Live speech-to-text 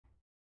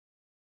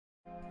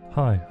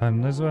Hi,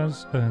 I'm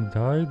Nezvaz and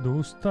I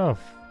do stuff.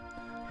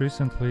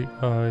 Recently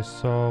I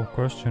saw a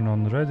question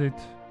on Reddit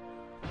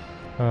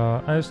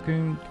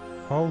asking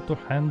how to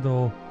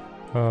handle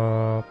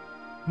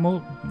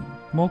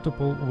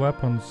multiple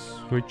weapons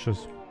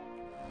switches,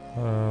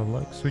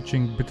 like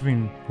switching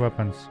between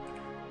weapons.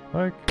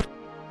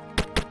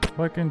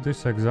 Like in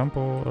this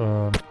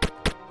example,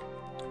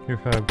 you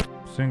have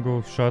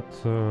single shot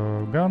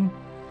gun,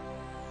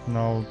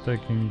 now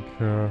taking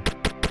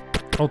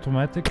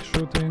automatic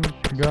shooting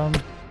gun,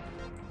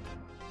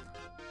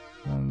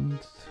 and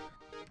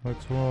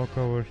let's walk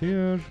over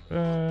here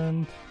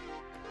and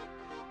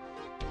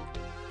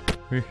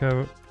we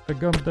have a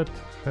gun that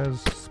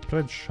has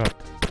spread shot,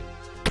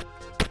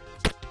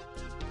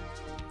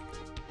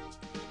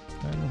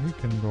 and we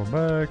can go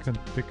back and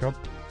pick up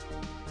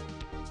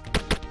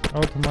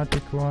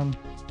automatic one.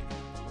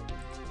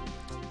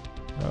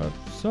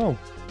 So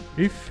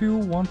if you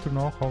want to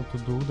know how to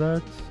do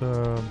that,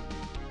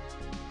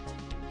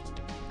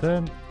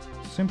 then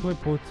simply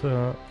put,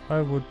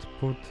 I would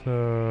put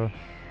a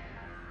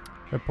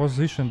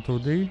position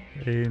 2D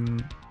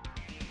in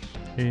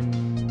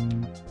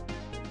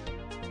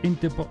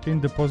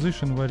the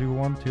position where you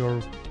want your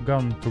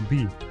gun to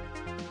be.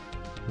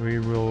 We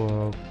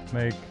will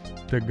make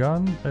the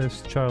gun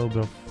as child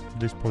of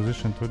this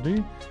position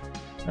 2D,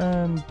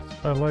 and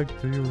I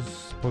like to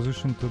use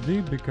position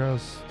 2D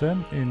because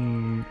then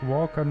in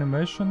walk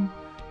animation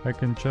I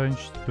can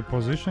change the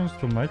positions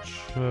to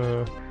match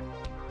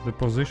the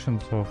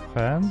positions of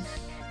hands.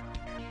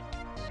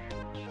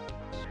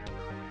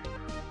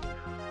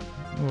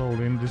 Well,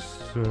 in this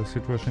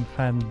situation,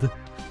 hand.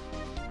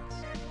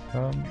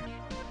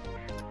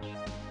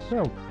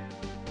 Well,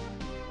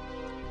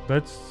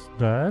 that's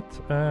that.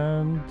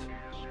 And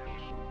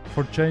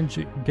for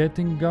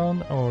getting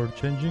gun or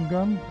changing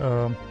gun,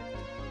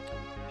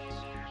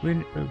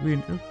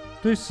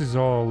 this is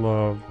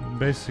all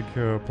basic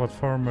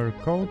platformer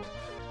code.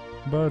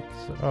 But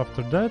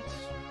after that,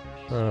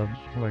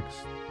 like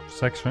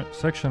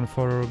section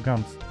for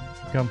gun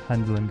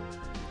handling.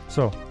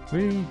 So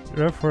we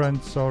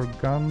reference our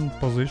gun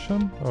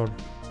position or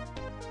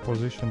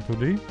position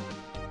 2D.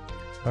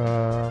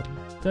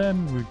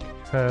 Then we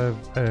have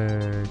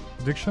a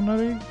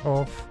dictionary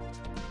of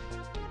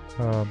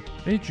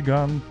each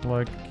gun,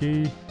 like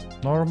key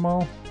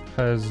normal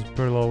has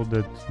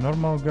preloaded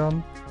normal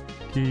gun,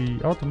 key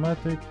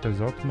automatic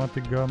has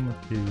automatic gun,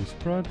 key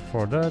spread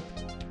for that,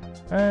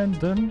 and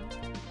then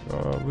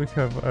we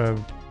have a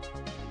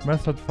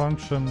method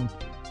function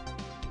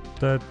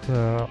that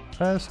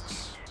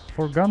asks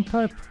for gun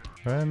type,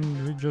 and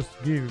we just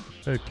give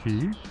a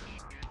key.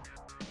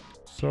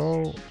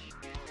 So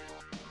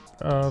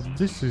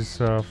this is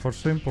for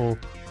simple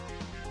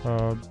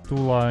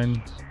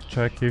two-line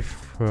check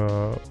if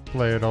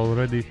player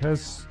already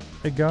has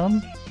a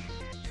gun.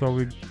 So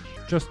we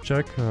just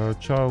check all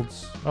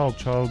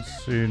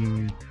childs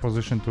in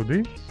position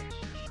 2D,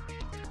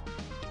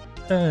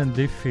 and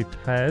if it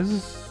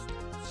has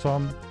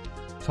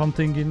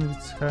something in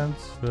its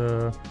hands,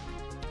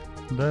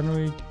 then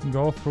we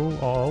go through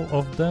all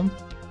of them,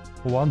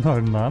 one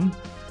or none,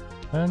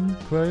 and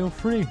quail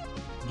free,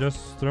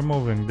 just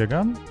removing the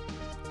gun.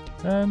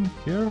 And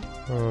here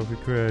we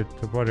create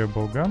a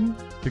variable gun,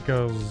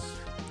 because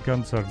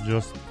guns are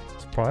just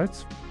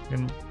sprites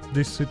in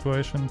this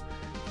situation,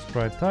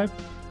 sprite type.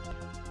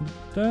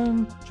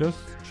 Then just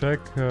check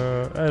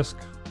ask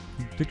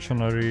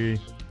dictionary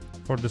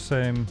for the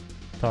same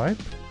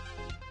type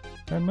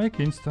and make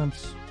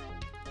instance.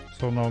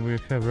 So now we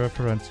have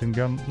reference in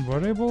gun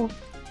variable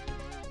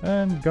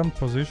and gun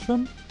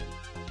position.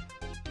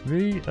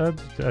 We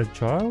add a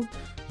child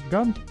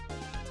gun.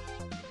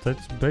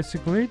 That's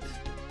basically it.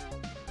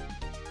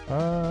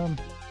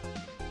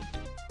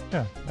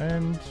 Yeah,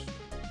 and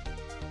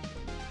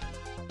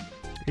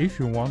if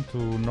you want to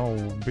know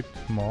a bit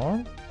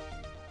more,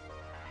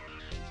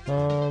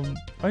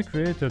 I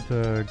created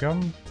a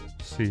gun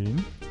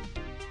scene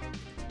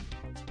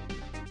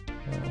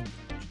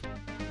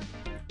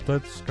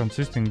that's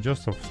consisting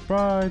just of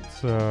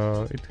sprites.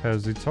 It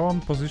has its own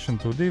position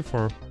 2D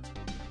for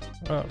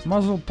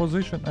muzzle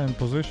position and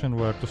position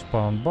where to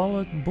spawn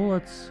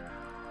bullets,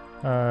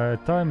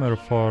 timer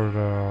for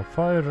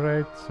fire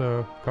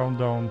rate,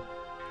 countdown,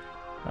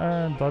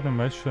 and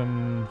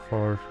animation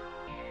for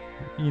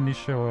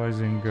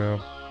initializing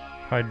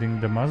hiding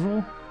the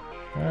muzzle,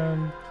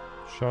 and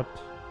shot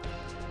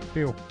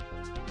pew.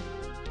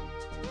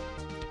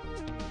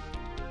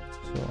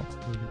 So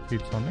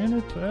it's on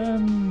init,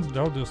 and the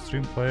audio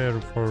stream player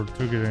for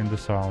triggering the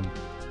sound.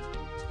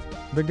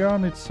 The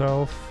gun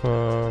itself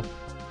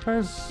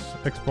has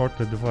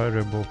exported the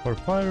variable for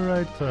fire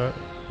rate.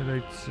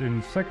 It's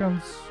in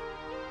seconds.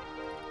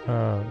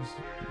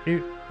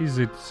 Is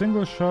it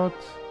single shot,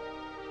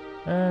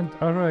 and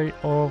array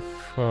of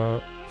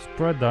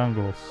spread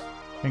angles.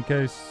 In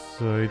case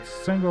it's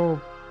single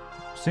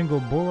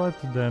bullet,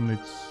 then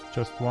it's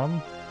just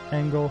one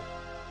angle.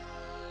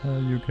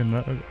 You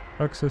can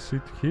access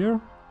it here,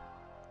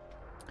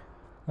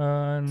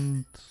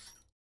 and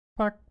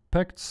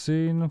packed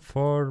scene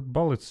for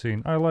bullet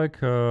scene. I like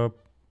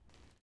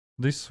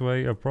this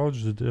way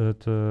approach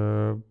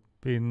that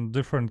in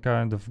different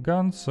kind of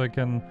guns I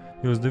can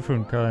use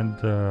different kind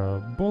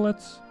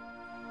bullets.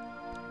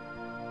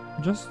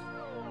 Just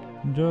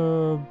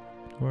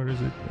where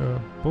is it?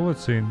 Bullet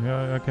scene.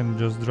 Yeah, I can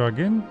just drag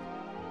in.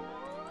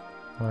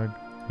 Like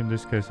in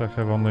this case, I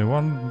have only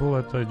one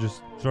bullet. I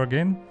just drag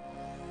in,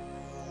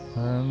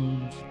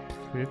 and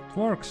it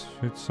works.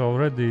 It's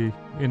already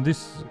in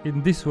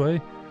this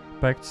way.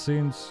 Packed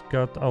scenes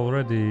got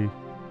already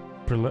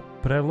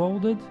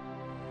preloaded.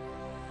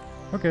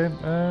 Okay,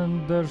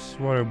 and there's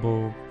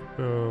variable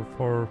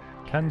for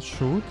can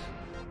shoot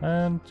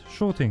and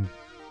shooting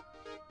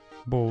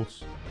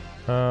bulls.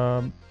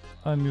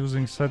 I'm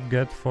using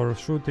setGet for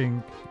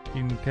shooting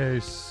in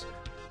case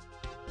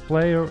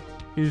player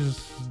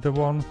is the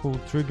one who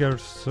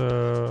triggers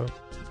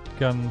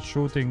gun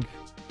shooting.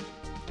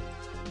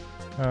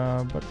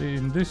 But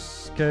in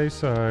this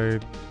case I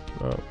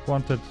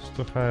wanted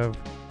to have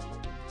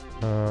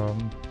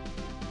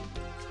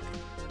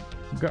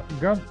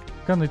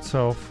gun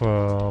itself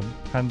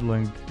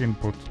handling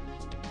input.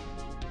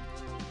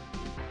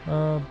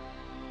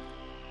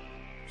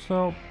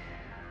 So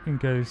in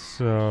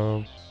case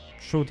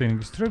shooting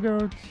is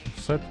triggered,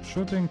 set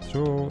shooting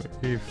true,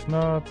 if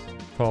not,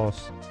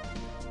 false.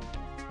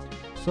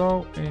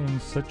 So in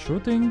set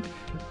shooting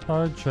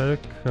I check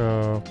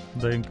the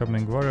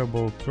incoming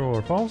variable true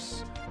or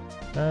false.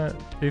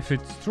 If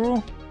it's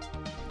true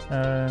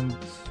and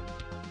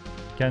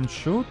can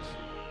shoot,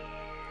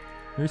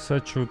 we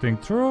set shooting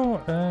true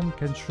and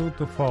can shoot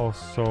to false,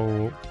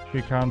 so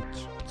we can't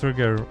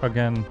trigger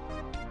again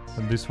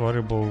this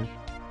variable,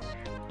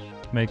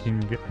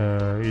 making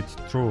it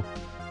true.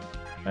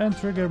 And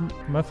trigger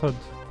method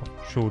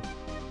shoot.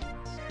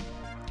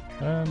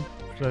 And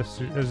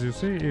as you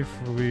see, if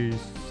we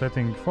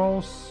setting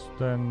false,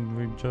 then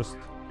we just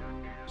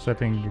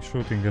setting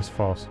shooting as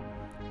false.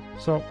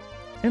 So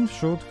in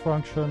shoot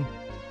function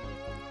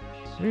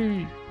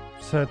we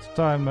set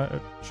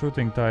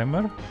shooting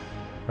timer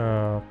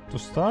to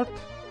start.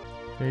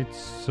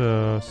 It's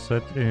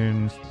set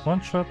in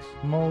one shot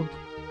mode,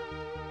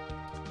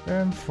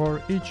 and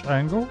for each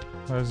angle,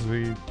 as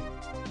we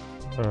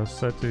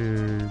set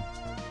the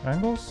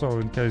angle, so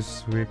in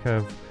case we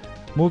have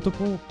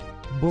multiple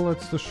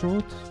bullets to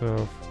shoot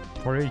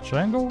for each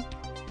angle,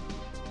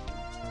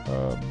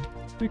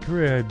 we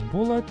create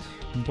bullet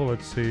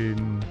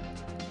scene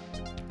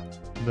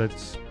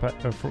that's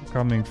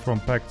coming from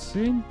packed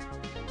scene.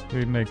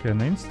 We make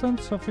an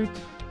instance of it,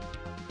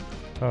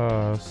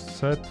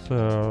 set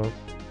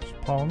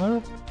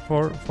spawner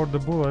for the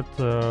bullet.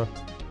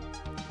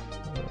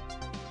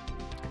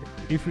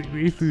 If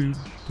we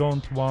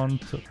don't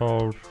want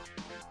our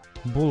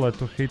bullet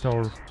to hit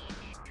our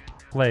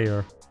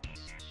player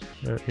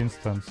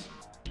instance,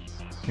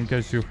 in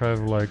case you have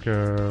like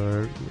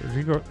a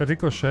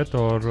ricochet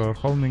or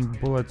homing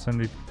bullets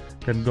and it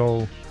can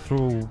go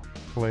through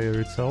player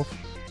itself,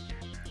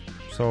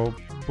 so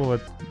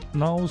bullet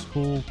knows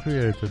who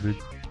created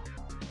it.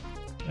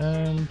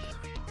 And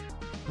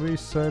we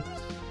set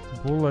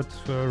bullet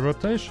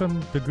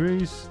rotation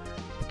degrees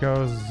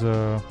because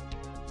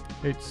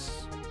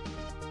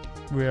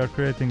we are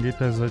creating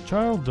it as a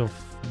child of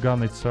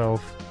gun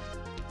itself.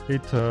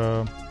 It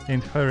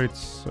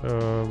inherits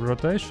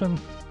rotation,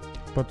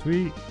 but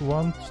we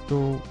want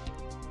to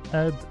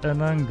add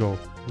an angle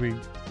we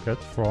get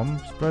from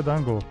spread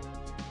angle,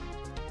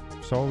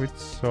 so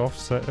it's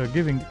offset,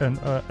 giving an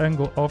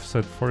angle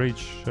offset for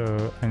each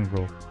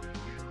angle.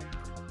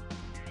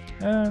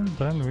 And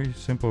then we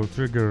simply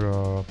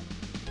trigger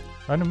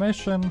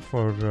animation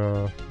for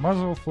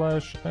muzzle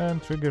flash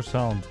and trigger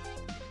sound.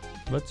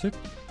 That's it.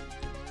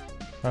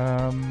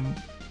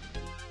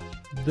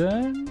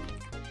 Then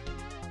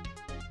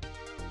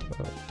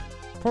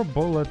for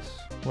bullet,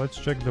 let's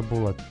check the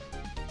bullet.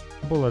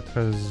 Bullet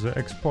has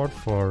export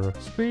for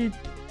speed,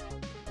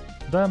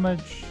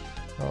 damage.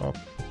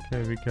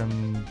 Okay, we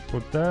can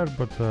put there,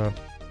 but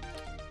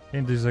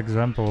in this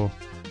example,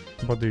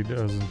 body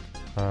doesn't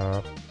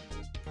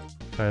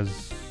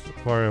has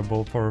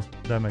variable for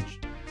damage.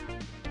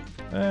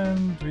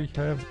 And we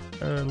have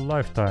a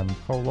lifetime,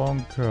 how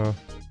long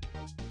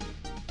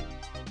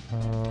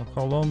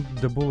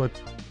the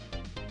bullet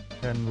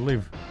can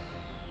live.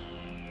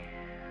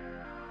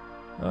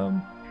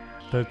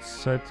 That's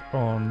set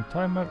on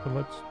timer.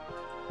 Let's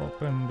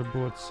open the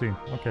bullet scene.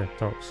 Okay,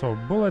 so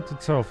bullet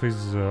itself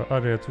is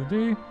area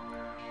 2D.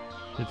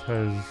 It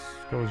has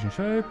collision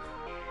shape,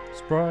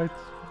 sprite,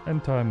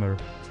 and timer.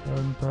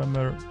 And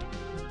timer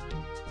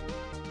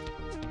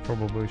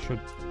probably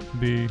should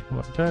be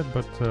like that,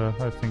 but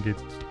I think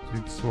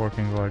it's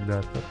working like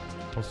that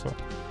also.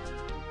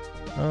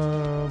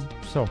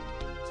 So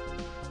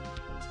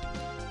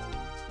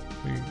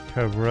we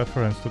have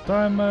reference to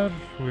timer,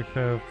 we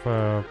have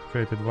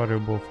created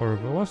variable for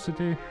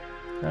velocity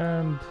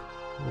and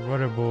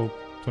variable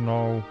to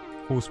know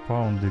who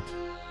spawned it.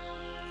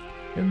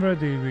 In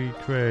ready we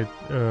create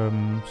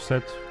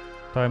set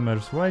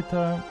timer's wait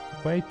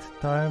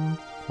time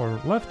for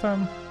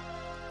lifetime,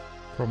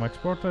 from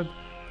exported,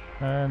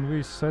 and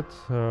we set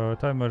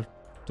timer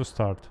to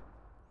start.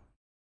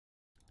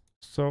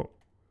 So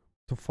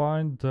to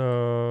find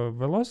the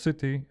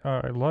velocity,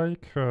 I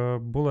like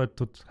bullet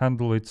to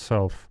handle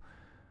itself,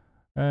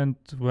 and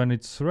when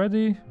it's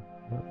ready,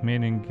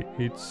 meaning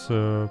it's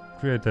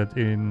created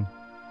in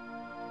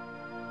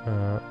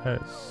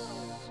as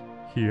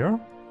here.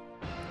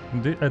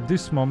 At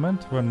this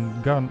moment,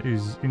 when gun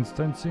is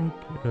instancing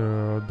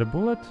the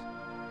bullet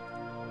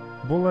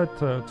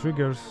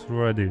triggers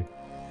ready,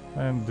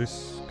 and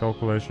this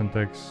calculation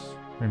takes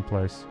in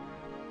place.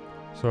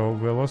 So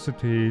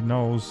velocity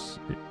knows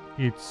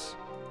its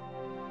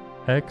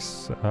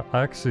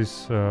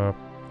axis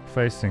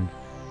facing.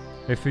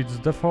 If it's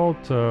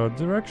default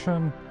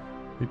direction,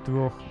 it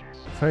will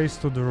face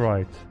to the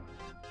right.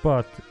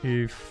 But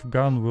if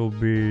gun will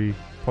be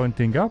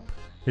pointing up,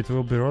 it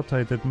will be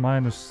rotated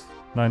minus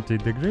 90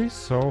 degrees,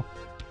 so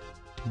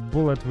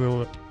bullet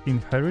will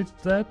inherit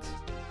that,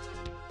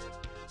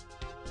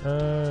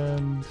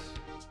 and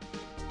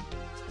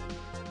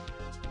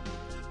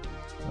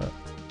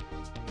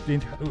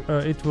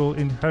it will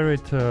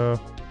inherit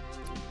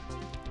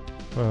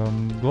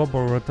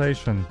global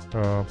rotation,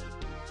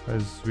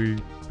 as we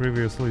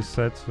previously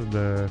set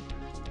the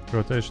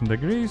rotation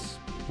degrees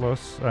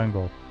plus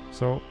angle.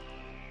 So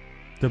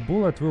the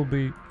bullet will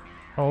be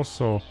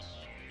also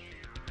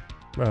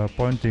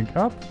pointing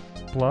up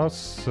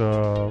plus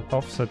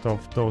offset of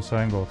those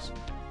angles.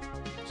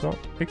 So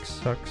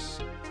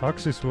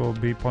x-axis will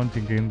be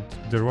pointing in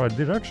the right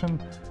direction,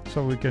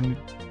 so we can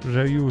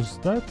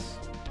reuse that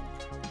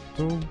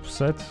to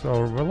set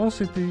our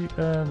velocity,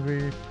 and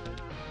we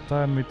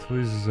time it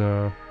with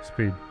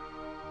speed.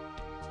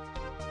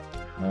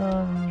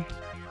 And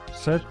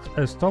set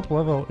a stop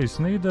level is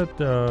needed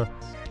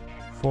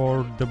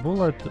for the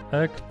bullet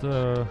act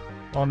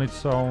on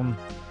its own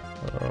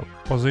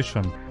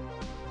position.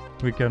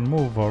 We can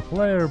move our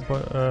player,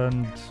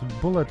 and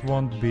bullet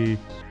won't be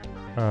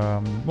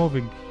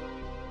moving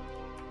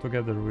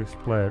together with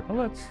player.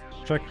 Let's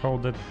check how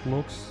that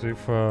looks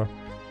if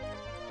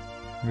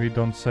we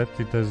don't set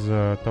it as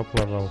top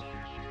level.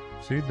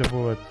 See, the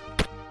bullet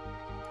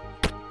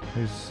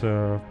is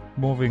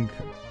moving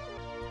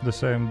the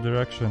same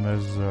direction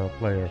as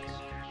player,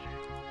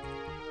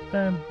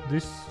 and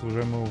this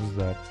removes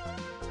that.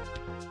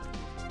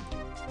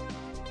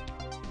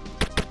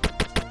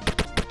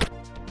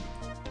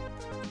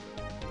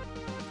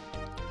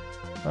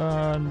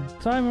 And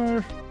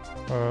timer,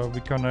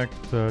 we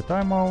connect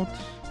timeout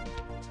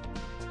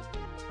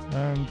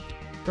and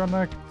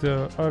connect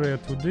area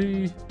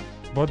 2D,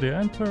 body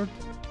entered,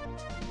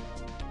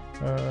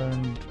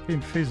 and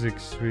in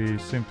physics we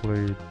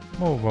simply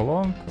move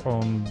along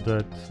on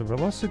that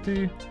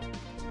velocity,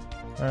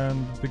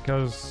 and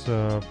because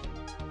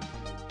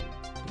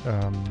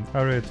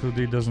area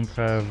 2D doesn't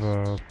have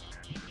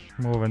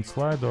move and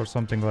slide or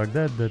something like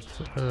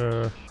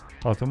that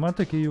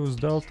automatically use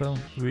delta,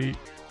 we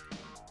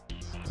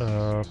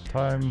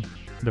time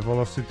the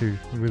velocity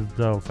with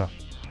delta.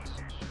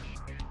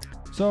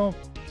 So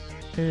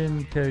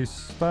in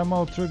case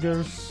timeout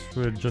triggers,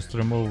 we just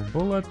remove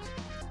bullet.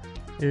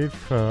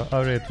 If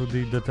area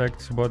 2D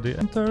detects body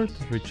entered,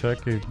 we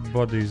check if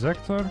body is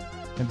actor.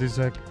 In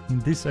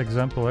this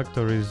example,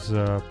 actor is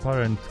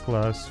parent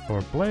class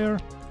for player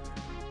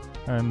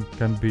and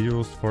can be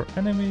used for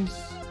enemies.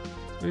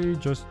 We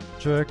just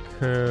check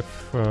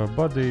if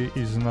body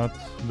is not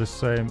the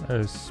same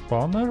as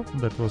spawner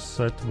that was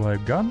set by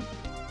gun,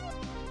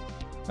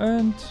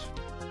 and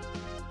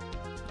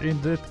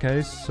in that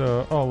case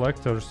all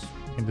actors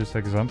in this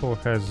example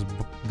has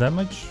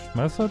damage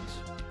method,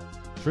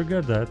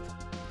 trigger that,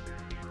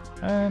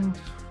 and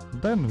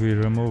then we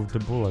remove the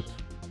bullet.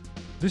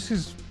 This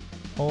is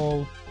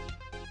all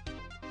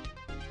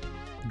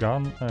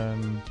gun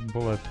and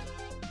bullet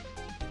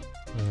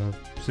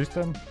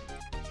system.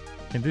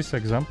 In this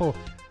example,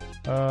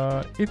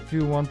 if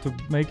you want to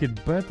make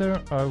it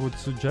better, I would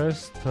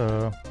suggest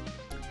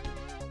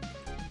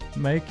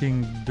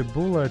making the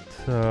bullet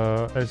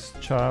as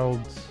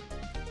child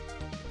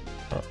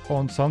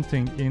on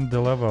something in the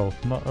level,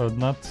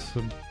 not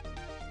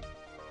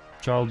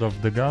child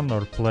of the gun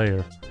or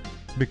player.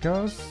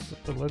 Because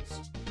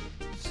let's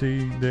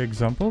see the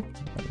example.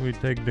 We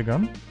take the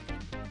gun,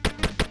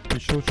 we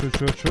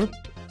shoot,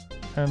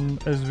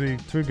 and as we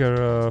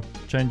trigger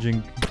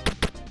changing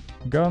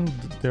gun,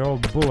 the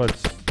old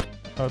bullets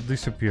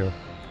disappear,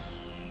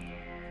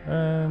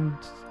 and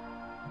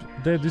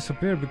they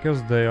disappear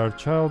because they are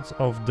childs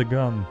of the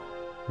gun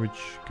which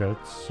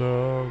gets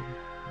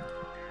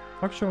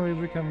actually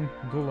we can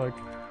do like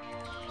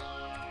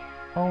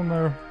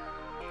owner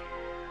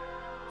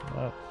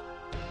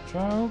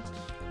child.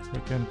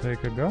 We can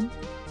take a gun.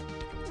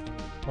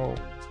 Oh,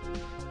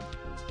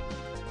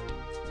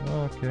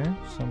 okay,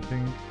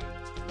 something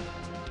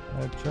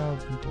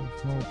child,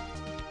 no.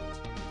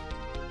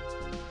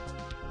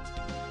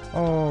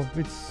 Oh,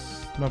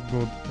 it's not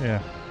good.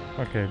 Yeah,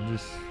 okay,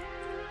 this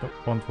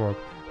won't work.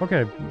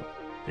 Okay,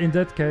 in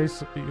that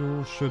case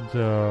you should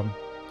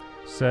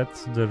set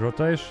the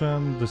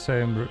rotation the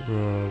same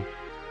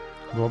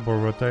global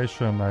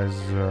rotation as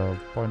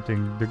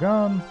pointing the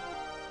gun.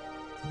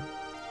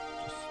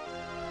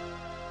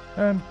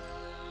 And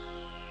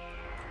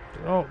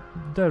oh,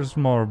 there's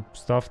more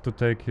stuff to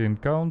take in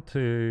count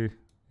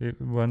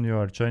when you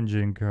are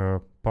changing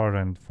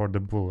parent for the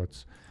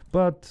bullets.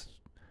 But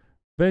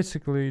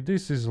basically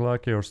this is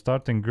like your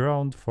starting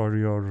ground for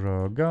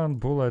your gun,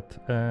 bullet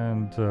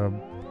and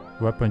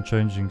weapon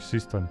changing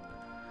system.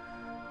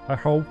 I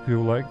hope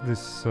you like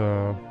this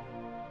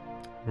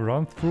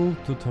run-through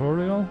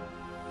tutorial.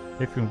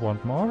 If you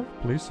want more,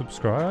 please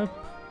subscribe,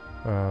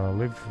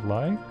 leave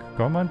like,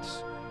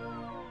 comments,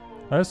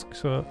 ask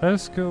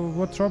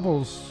what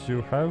troubles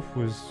you have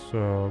with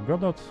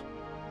Godot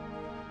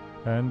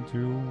and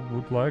you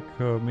would like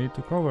me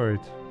to cover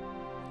it.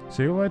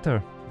 See you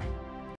later.